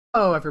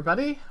Hello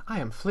everybody,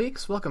 I am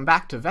Fleex. Welcome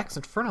back to Vechs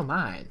Inferno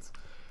Mines.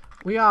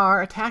 We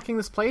are attacking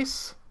this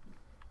place,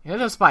 and it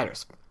has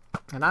spiders.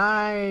 And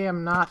I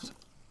am not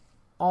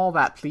all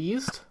that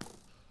pleased,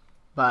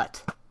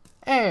 but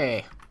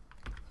hey,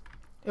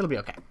 it'll be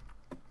okay.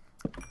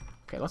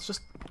 Okay, let's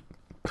just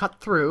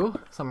cut through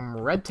some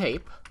red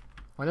tape,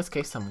 or in this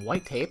case some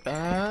white tape,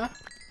 and...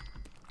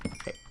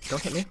 Okay,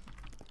 don't hit me.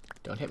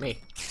 Don't hit me.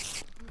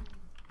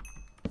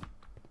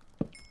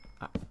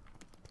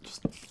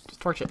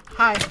 Just torch it.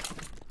 Hi!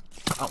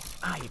 Oh,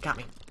 you got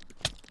me.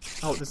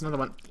 Oh, there's another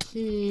one.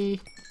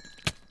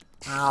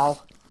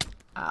 Ow.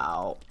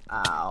 Ow.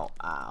 Ow.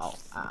 Ow.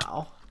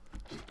 Ow.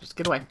 Just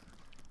get away.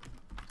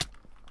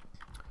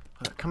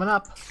 Oh, they're coming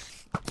up.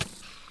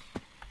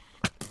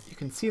 You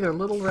can see their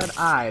little red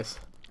eyes.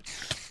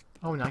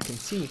 Oh, and I can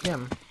see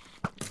him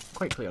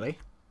quite clearly.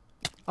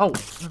 Oh,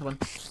 another one.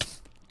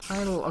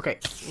 Tiny little... Okay,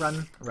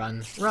 run,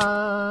 run,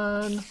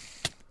 run!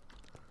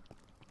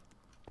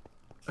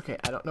 Okay,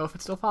 I don't know if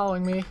it's still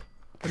following me.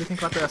 What do you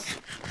think about this?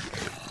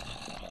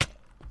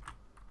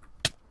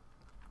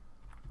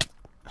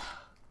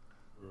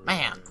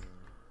 Man!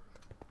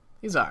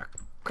 These are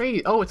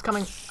crazy. Oh, it's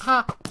coming.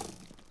 Ha!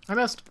 I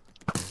missed.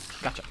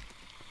 Gotcha.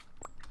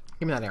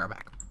 Give me that arrow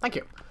back. Thank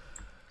you.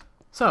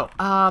 So,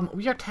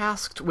 we are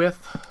tasked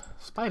with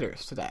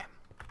spiders today.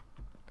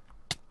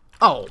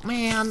 Oh,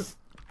 man!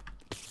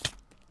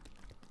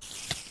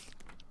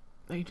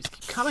 They just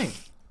keep coming.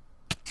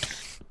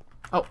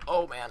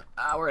 Oh man,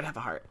 we're gonna have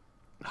a heart.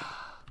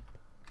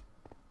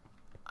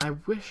 I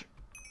wish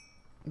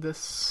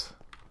this...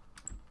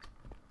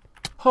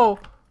 Oh,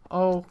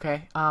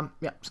 okay,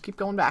 yeah, just keep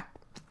going back.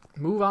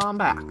 Move on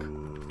back.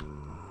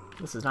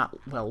 This is not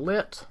well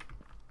lit.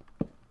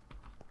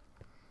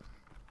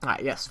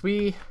 Alright, yes,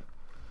 this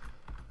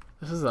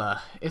is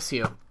a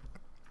issue.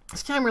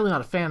 This guy, I'm really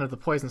not a fan of the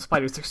poison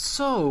spiders. They're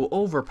so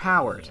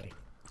overpowered.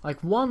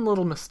 Like, one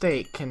little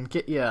mistake can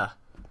get you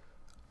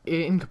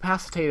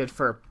incapacitated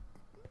for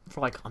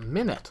like a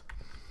minute.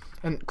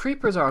 And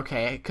creepers are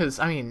okay, because,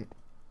 I mean,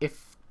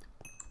 if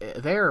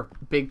their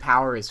big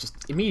power is just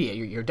immediate,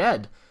 you're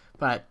dead.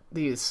 But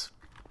these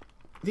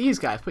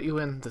guys put you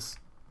in this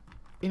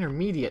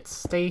intermediate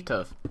state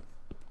of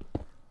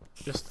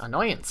just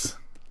annoyance.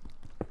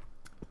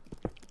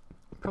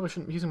 Probably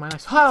shouldn't be using my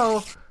nice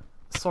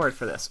sword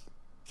for this.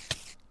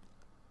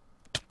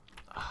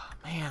 Oh,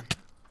 man.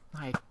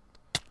 I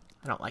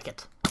don't like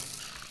it.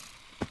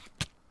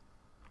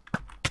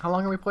 How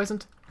long are we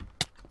poisoned?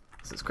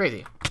 This is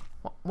crazy.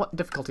 What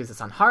difficulty is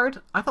this on?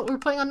 Hard? I thought we were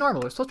playing on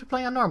normal. We're supposed to be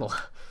playing on normal.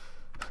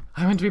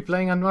 I meant to be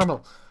playing on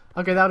normal.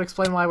 Okay, that would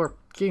explain why we're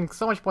getting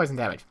so much poison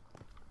damage.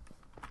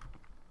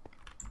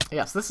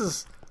 Yes, this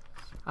is...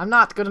 I'm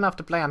not good enough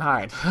to play on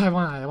hard. I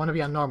want to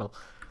be on normal.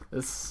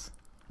 This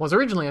was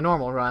originally a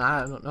normal run.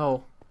 I don't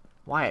know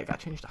why it got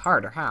changed to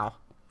hard or how.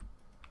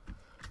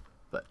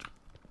 But,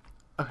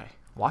 okay.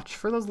 Watch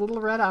for those little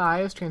red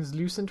eyes.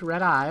 Translucent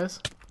red eyes.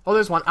 Oh,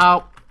 there's one.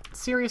 Oh,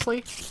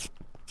 seriously?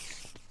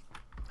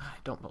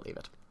 I don't believe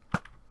it.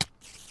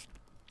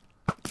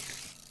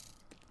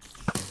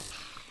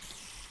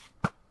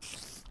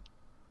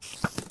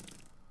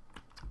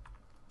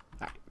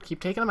 Alright,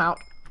 keep taking them out.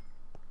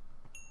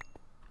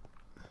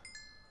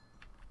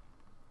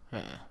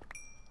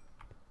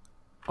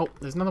 Oh,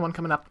 there's another one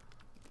coming up.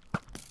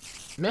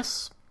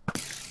 Miss.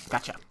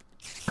 Gotcha.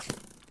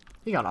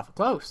 He got awful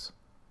close.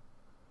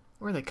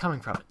 Where are they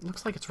coming from? It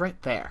looks like it's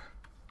right there.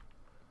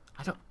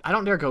 I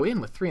don't dare go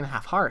in with 3.5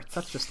 hearts.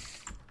 That's just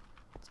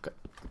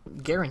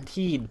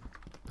guaranteed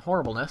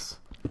horribleness.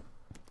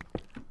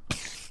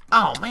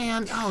 Oh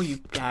man! Oh, you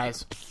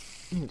guys.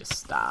 You need to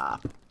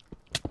stop.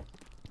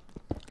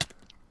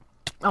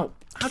 Oh,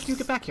 how did you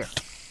get back here?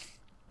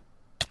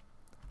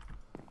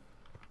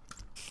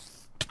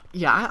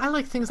 Yeah, I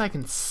like things I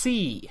can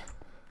see.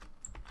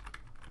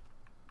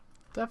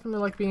 Definitely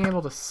like being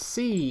able to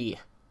see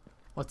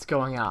what's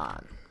going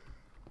on.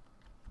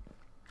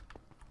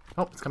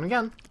 Oh, it's coming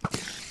again.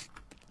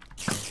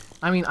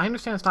 I mean, I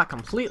understand it's not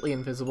completely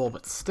invisible,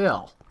 but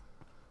still.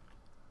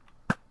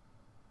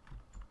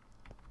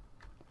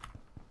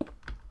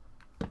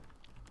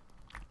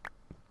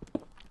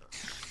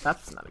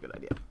 That's not a good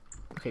idea.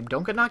 Okay,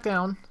 don't get knocked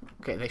down.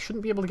 Okay, they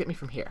shouldn't be able to get me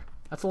from here.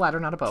 That's a ladder,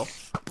 not a bow. If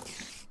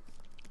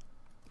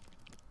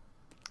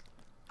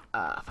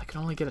I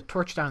can only get a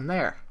torch down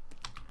there.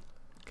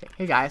 Okay,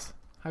 hey guys.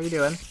 How you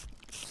doing?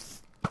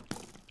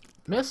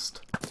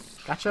 Missed.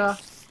 Gotcha.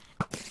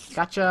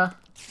 Gotcha.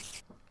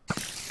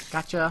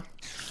 Gotcha.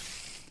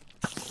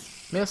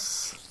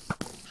 Miss.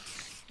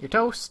 You're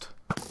toast.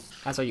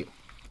 As are you.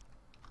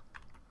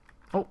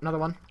 Oh, another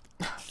one.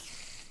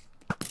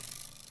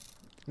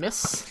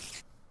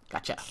 Miss.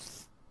 Gotcha.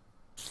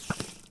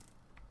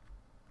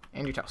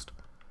 And you're toast.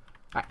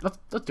 Alright,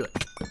 let's do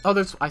it.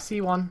 Oh, I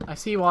see one. I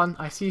see one.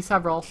 I see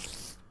several.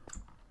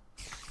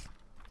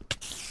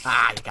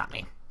 Ah, you got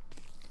me.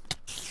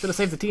 Should have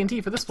saved the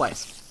TNT for this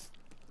place.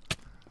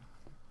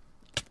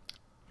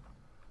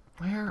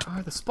 Where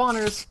are the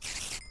spawners?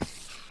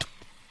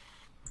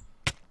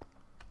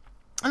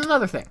 And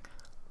another thing.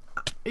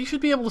 you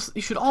should be able to.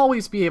 You should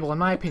always be able, in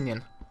my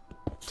opinion,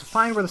 to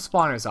find where the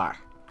spawners are.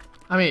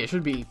 I mean, it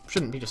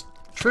shouldn't be just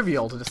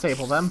trivial to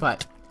disable them,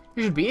 but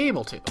you should be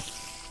able to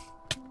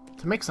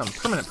make some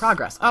permanent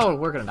progress. Oh,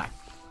 we're gonna die.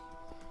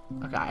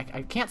 Okay,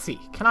 I can't see.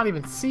 Cannot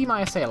even see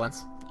my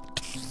assailants.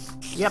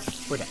 Yep,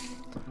 we're dead.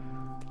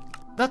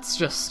 That's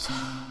just...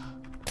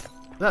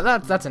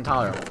 That's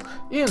intolerable.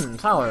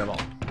 Intolerable.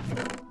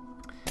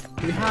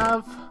 Do we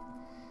have...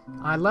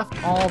 I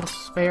left all the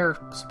spare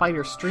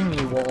spider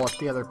stringy wool at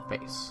the other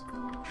base.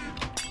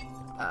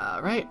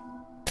 Right.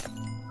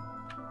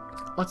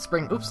 Let's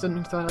bring... Oops, didn't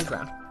mean to throw that on the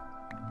ground.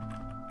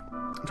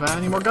 Do I have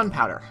any more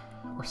gunpowder?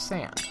 Or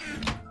sand?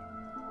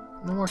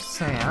 No more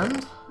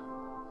sand.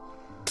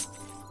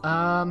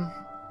 I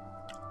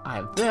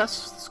have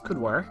this. This could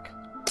work.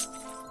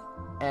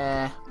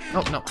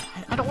 Oh, no.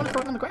 I don't want to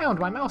throw it on the ground.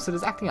 My mouse, it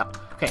is acting up.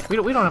 Okay, we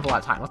don't have a lot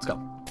of time. Let's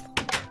go.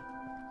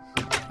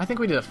 I think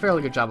we did a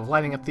fairly good job of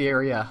lighting up the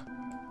area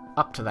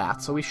up to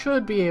that, so we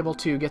should be able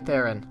to get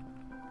there in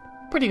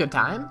pretty good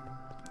time.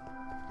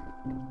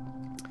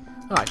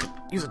 Oh, I could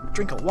use a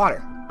drink of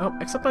water. Oh,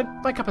 except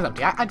my cup is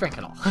empty. I drank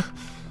it all.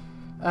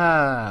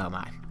 Oh,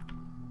 my.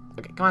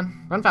 Okay, come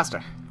on. Run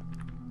faster.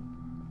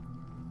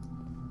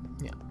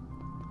 Yeah.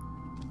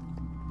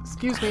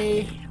 Excuse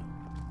me.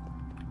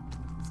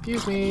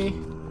 Excuse me.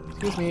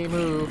 Excuse me.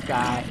 Move,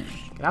 guy.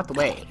 Get out the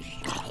way.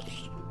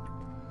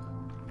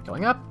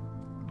 Going up.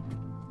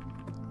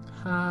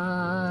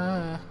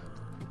 Alright.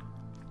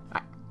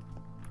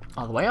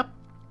 All the way up.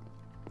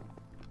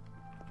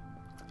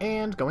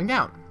 And going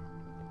down.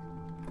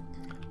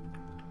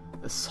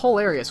 This whole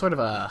area is sort of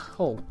a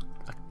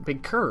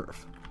big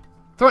curve.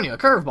 Throwing you a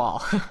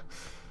curveball.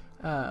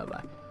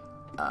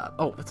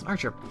 Oh, it's an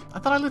archer. I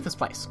thought I lit this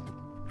place.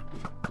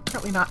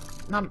 Apparently not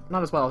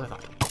as well as I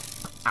thought.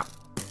 Ow.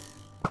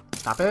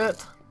 Stop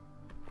it.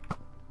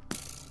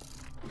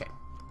 Okay.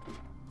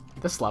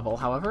 This level,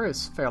 however,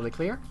 is fairly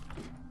clear.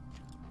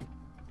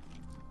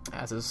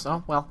 As is,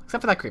 oh, well,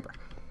 except for that creeper.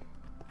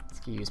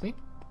 Excuse me.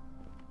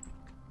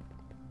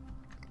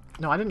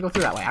 No, I didn't go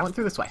through that way. I went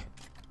through this way.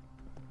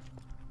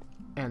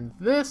 And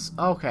this,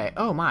 okay.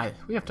 Oh my,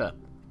 we have to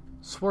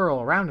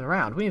swirl around and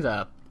around. We need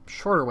a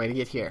shorter way to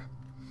get here.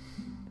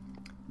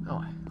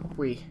 Oh, if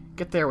we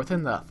get there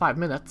within the 5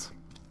 minutes.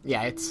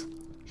 Yeah,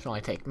 should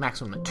only take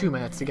maximum 2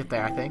 minutes to get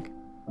there, I think.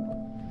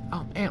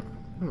 Oh, man.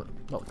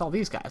 Well, with all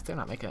these guys, they're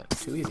not making it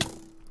too easy.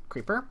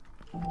 Creeper.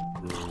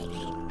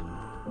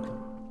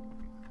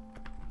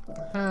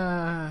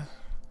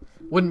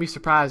 Wouldn't be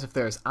surprised if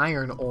there's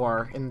iron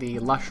ore in the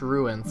lush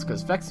ruins,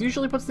 because Vechs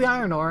usually puts the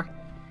iron ore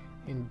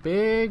in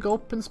big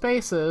open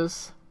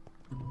spaces.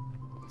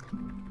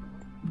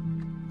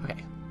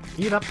 Okay,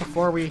 eat up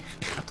before we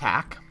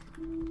attack,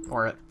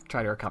 or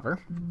try to recover.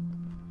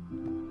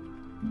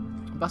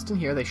 Bust in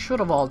here. They should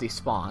have all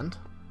despawned.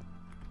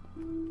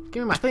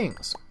 Give me my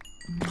things.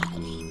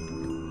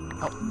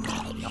 Oh,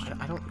 no,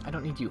 I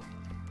don't need you.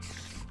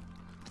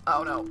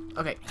 Oh no.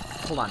 Okay,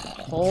 hold on.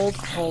 Hold.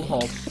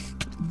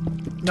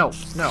 No.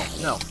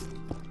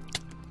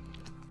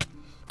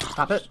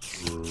 Stop it.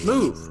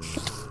 Move.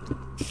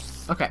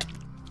 Okay.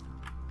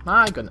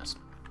 My goodness.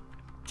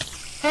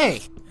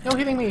 Hey! No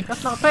hitting me!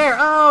 That's not fair!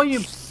 Oh, you...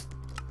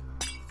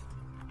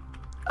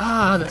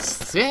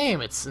 this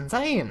game, it's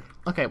insane!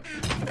 Okay.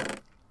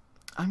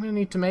 I'm gonna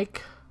need to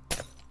make...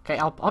 Okay,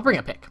 I'll bring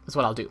a pick, is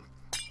what I'll do.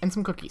 And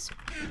some cookies.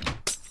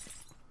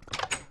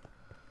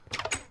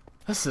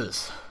 This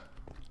is...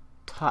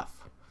 tough.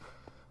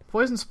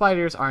 Poison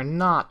spiders are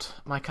not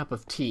my cup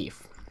of tea.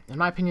 In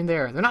my opinion,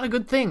 they're not a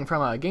good thing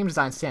from a game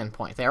design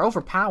standpoint. They are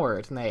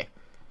overpowered, and they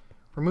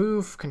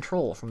remove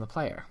control from the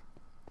player.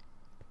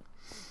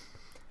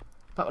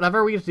 But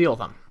whatever, we get to deal with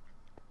them.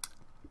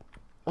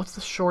 What's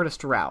the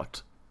shortest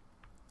route?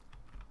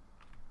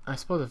 I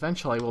suppose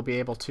eventually we'll be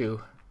able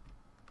to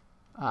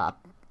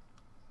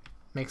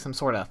make some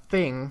sort of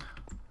thing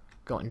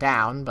going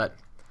down, but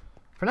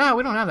for now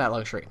we don't have that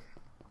luxury.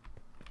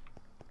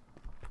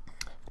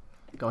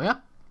 Going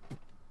up.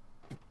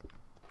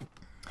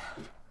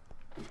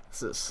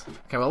 This is...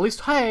 okay, well at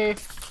least, hey!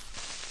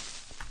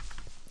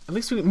 At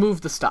least we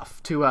moved the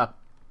stuff to a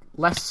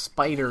less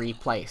spidery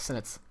place, and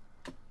it's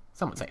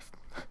somewhat safe.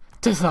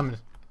 to some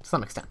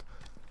extent.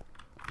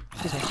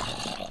 Excuse me.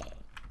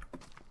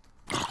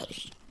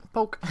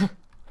 Poke.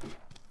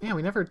 Yeah,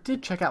 we never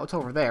did check out what's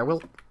over there.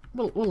 We'll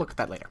look at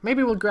that later.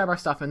 Maybe we'll grab our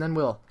stuff and then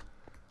we'll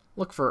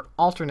look for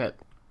alternate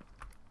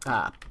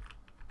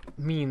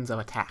means of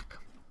attack.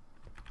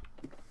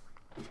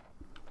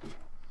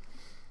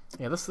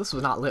 Yeah, this was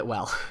not lit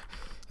well.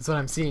 That's what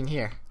I'm seeing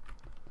here.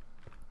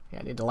 Yeah,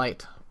 I need to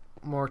light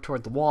more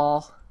toward the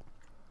wall.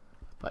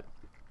 But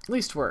at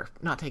least we're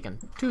not taking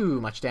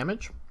too much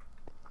damage.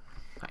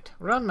 Right,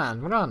 run,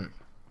 man, run.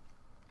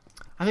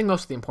 I think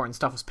most of the important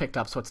stuff was picked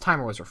up, so its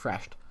timer was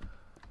refreshed.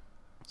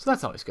 So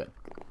that's always good.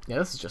 Yeah,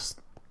 this is just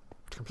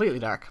completely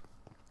dark.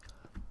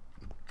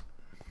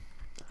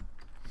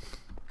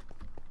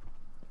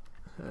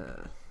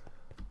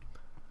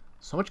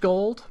 So much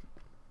gold.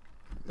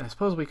 I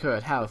suppose we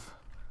could have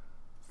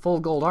full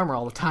gold armor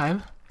all the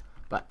time.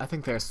 But I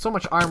think there's so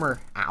much armor,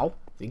 ow,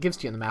 that he gives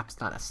to you in the map, it's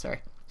not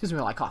necessary. Excuse me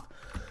while I cough.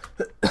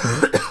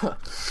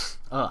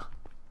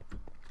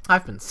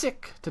 I've been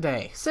sick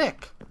today.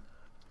 Sick!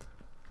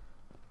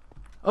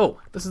 Oh,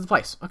 this is the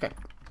place. Okay.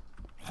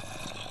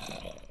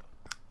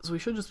 So we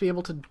should just be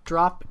able to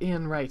drop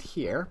in right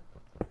here.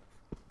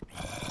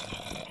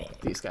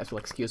 These guys will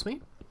excuse me.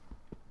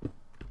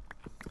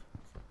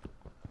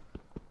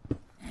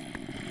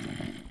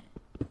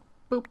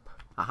 Boop.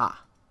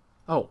 Aha.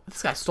 Oh,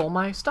 this guy stole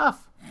my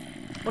stuff.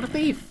 What a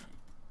thief.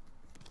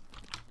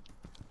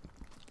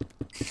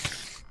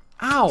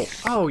 Ow!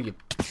 Oh, you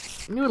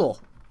noodle.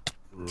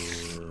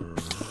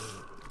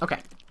 Okay.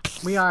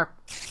 We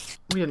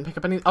didn't pick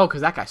up any... Oh,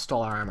 because that guy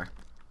stole our armor.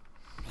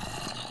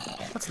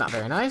 That's not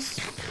very nice.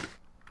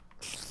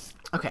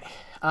 Okay.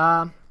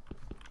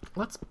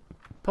 Let's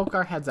poke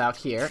our heads out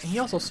here. And he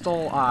also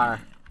stole our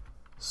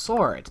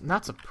sword. And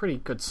that's a pretty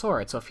good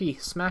sword. So if he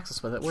smacks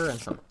us with it, we're in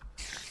some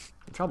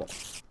trouble.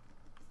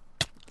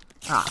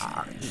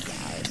 Ah, you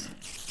guys.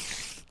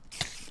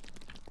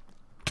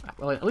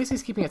 Well, at least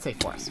he's keeping it safe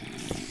for us.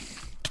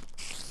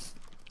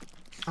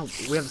 Oh,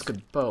 we have this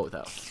good bow,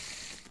 though.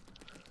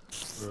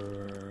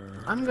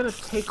 I'm gonna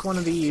take one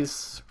of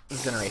these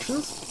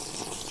generations.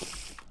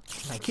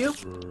 Thank you.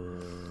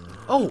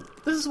 Oh,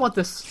 this is what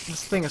this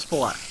thing is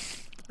for.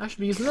 I should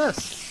be using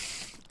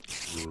this.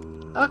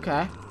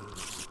 Okay.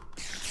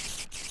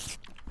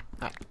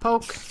 Alright,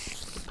 poke.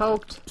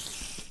 Poked.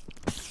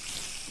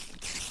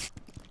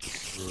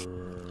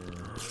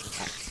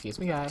 Alright, excuse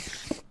me,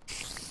 guys.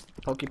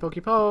 Pokey, pokey,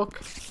 poke.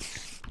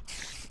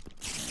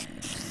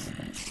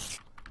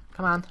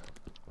 Come on.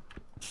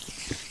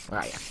 Where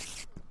are you?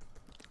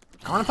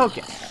 I want to poke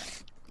you.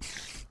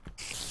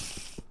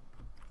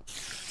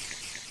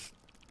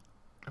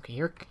 Okay,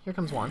 here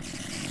comes one.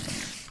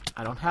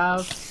 I don't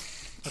have...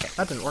 Okay,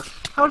 that didn't work.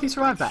 How did he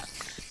survive that?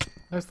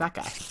 There's that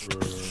guy.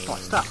 Oh,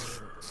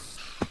 stuff.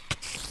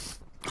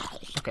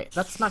 Okay,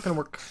 that's not going to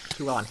work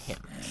too well on him.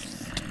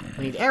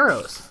 We need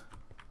arrows.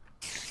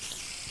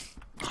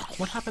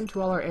 What happened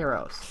to all our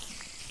arrows?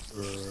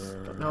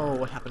 No,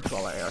 what happened to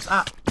all our arrows?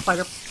 Ah,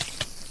 spider.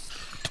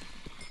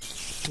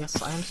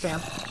 Yes, I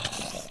understand.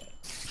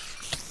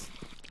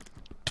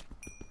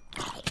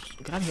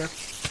 Get out of here.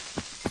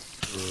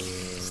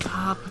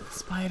 Stop with the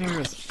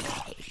spiders.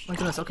 My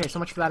goodness, okay, so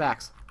much for that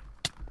axe.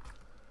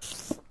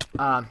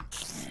 Wow.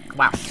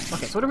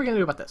 Okay, so what are we gonna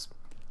do about this?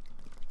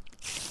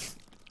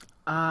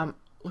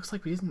 Looks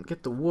like we didn't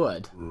get the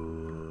wood.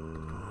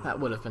 That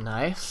would have been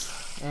nice.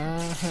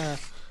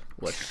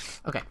 Wood.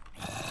 Okay.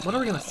 What are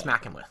we gonna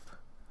smack him with?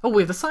 Oh,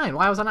 we have the sign.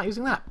 Why was I not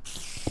using that?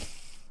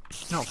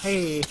 No,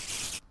 hey.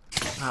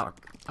 Oh,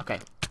 okay.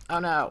 Oh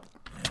no.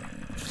 I'm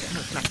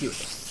gonna smack you with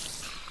this.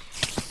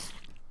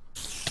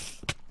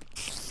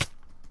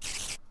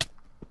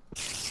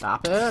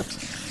 Stop it.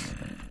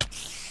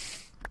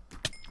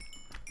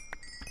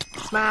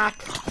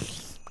 Smack.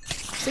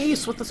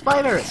 Cease with the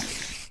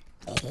spiders.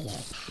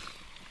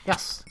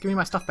 Yes, give me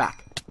my stuff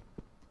back.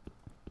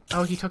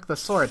 Oh, he took the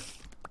sword.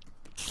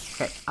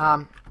 Okay,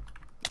 I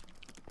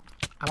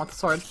want the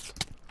sword.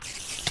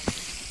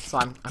 So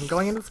I'm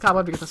going into this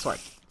cobweb to get the sword.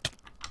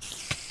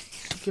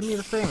 Give me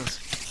the things.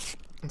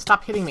 And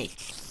stop hitting me.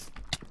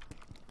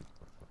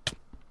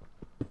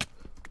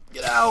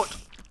 Get out!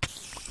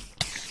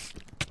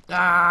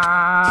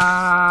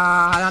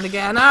 Ah, not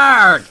again.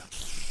 Arrgh!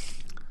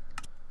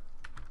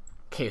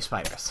 Cave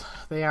spiders.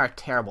 They are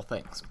terrible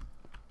things.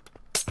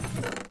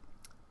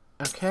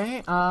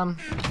 Okay,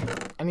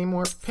 any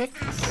more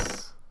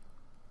picks?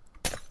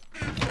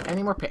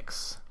 Any more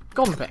picks?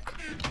 Golden pick.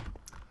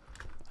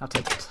 I'll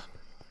take it.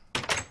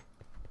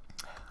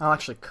 I'll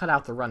actually cut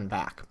out the run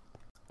back.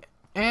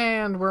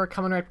 And we're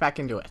coming right back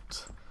into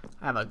it.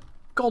 I have a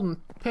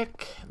golden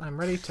pick, and I'm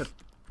ready to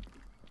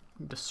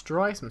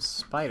destroy some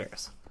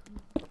spiders.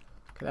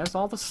 Okay, there's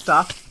all the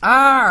stuff.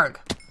 Arrgh!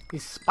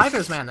 These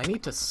spiders, man, they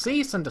need to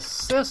cease and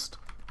desist.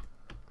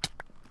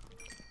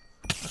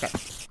 Okay.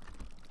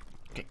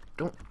 Okay,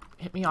 don't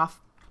hit me off.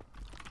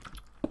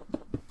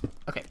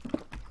 Okay.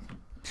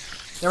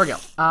 There we go.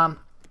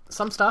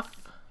 Some stuff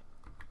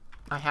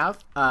I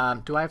have.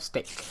 Do I have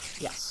steak?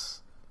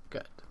 Yes.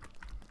 Good.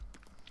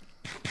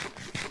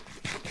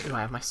 Do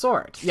I have my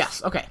sword?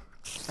 Yes, okay.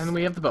 And then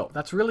we have the bow.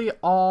 That's really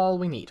all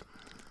we need.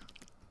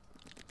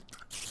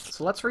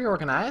 So let's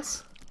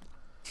reorganize.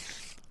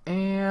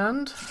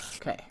 And...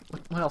 okay,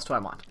 what else do I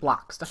want?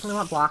 Blocks. Definitely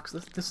want blocks.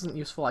 This isn't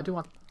useful. I do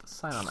want the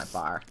sign on my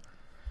bar.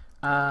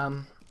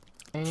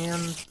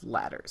 And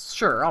ladders.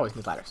 Sure, always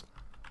need ladders.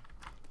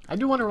 I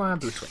do wonder why I'm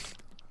boots with.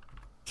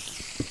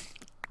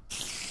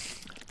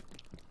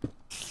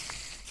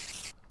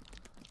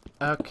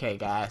 Okay,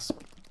 guys.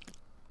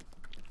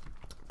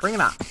 Bring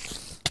it on.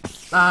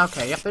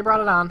 Okay, yep, they brought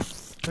it on.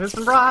 It has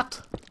been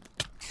brought!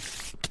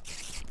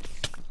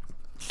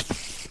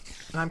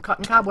 And I'm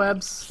cutting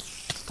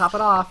cobwebs to top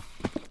it off.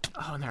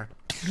 Oh, and there are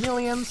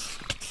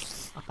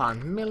millions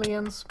upon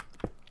millions.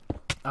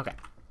 Okay.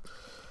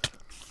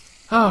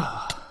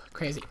 Oh,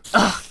 crazy.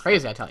 Ugh,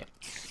 crazy, I tell you.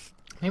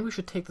 Maybe we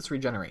should take this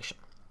regeneration.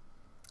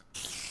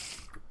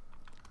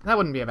 That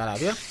wouldn't be a bad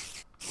idea.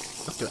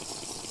 Let's do it.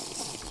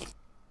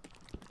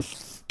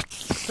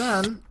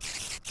 Then,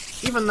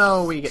 even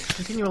though we get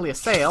continually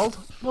assailed,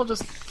 we'll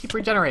just keep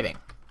regenerating.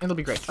 It'll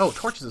be great. Oh,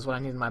 torches is what I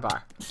need in my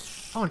bar.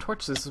 Oh, and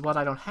torches is what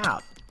I don't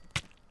have.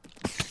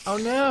 Oh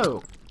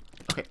no!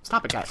 Okay,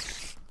 stop it,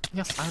 guys.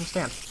 Yes, I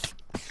understand.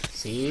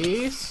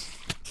 Cease.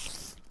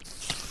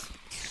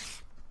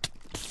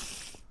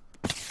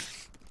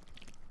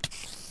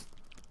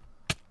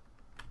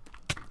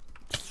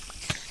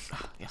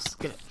 Yes,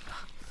 get it.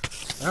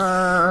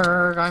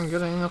 Urgh, I'm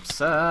getting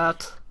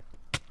upset.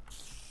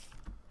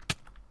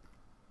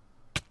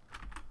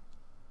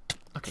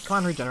 Okay, come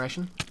on,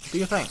 regeneration. Do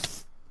your thing.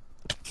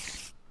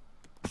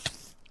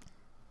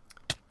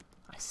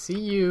 I see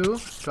you.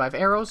 Do I have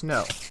arrows?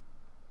 No.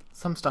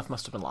 Some stuff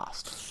must have been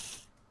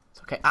lost.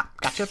 It's okay. Ah,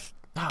 gotcha.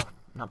 No,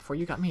 not before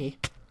you got me.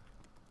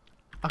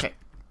 Okay,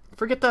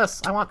 forget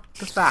this. I want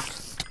this back.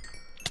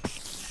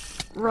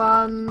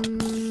 Run!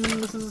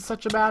 This is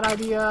such a bad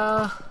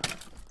idea.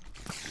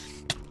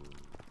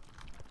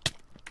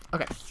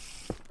 Okay.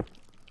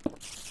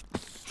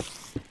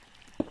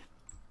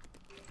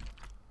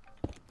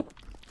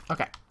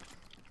 Okay.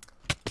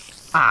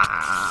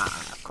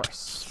 Ah, of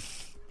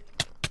course.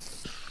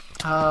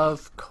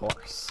 Of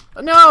course.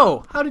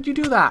 No! How did you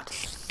do that?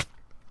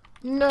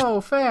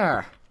 No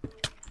fair.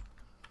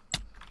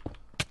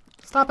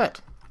 Stop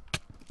it.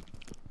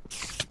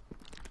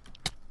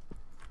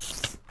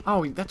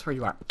 Oh, that's where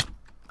you are.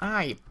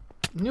 Ah, you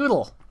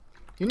noodle.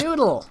 You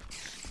noodle.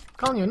 I'm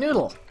calling you a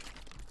noodle.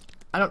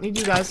 I don't need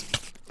you guys.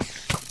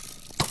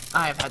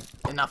 I've had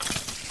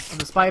enough of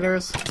the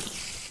spiders.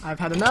 I've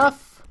had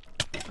enough.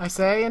 I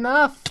say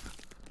enough.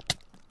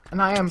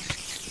 And I am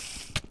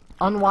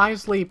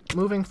unwisely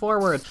moving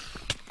forward.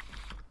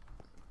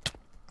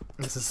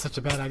 This is such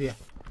a bad idea.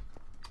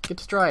 Get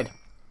destroyed.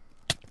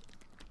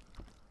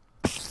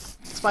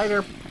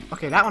 Spider.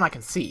 Okay, that one I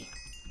can see.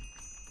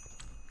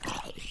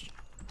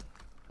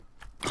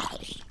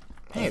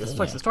 Hey, this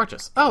place is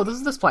torches. Oh, this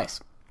is this place.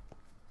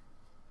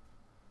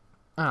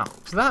 Oh,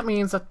 so that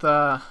means that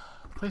the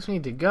place we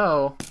need to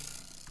go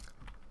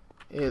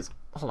is...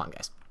 Hold on,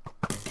 guys.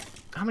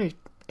 How many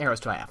arrows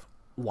do I have?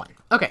 1.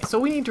 Okay, so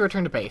we need to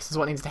return to base is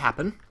what needs to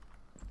happen.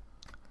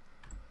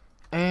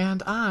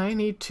 And I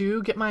need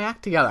to get my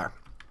act together.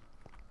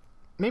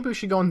 Maybe we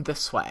should go in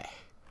this way.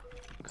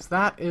 Because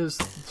that is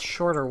the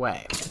shorter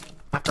way.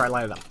 After I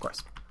light it up, of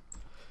course.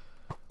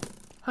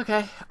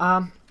 Okay,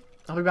 I'll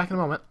be back in a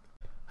moment.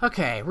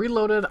 Okay,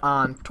 reloaded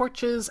on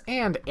torches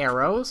and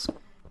arrows.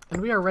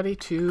 And we are ready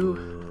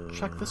to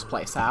check this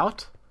place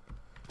out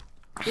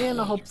in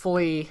a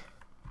hopefully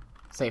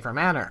safer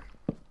manner.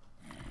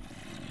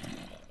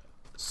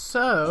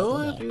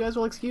 So, if you guys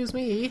will excuse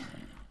me...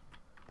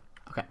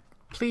 Okay,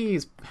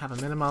 please have a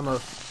minimum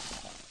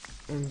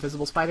of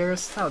invisible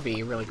spiders. That would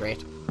be really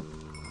great.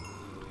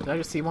 Did I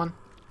just see one?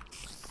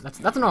 That's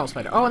a normal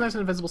spider. Oh, and there's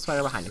an invisible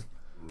spider behind him.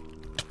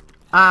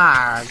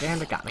 Ah,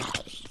 and it got me.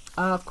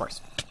 Of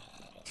course.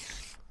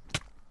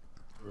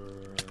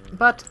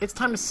 But it's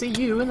time to see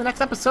you in the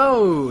next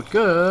episode.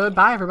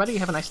 Goodbye, everybody.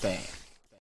 Have a nice day.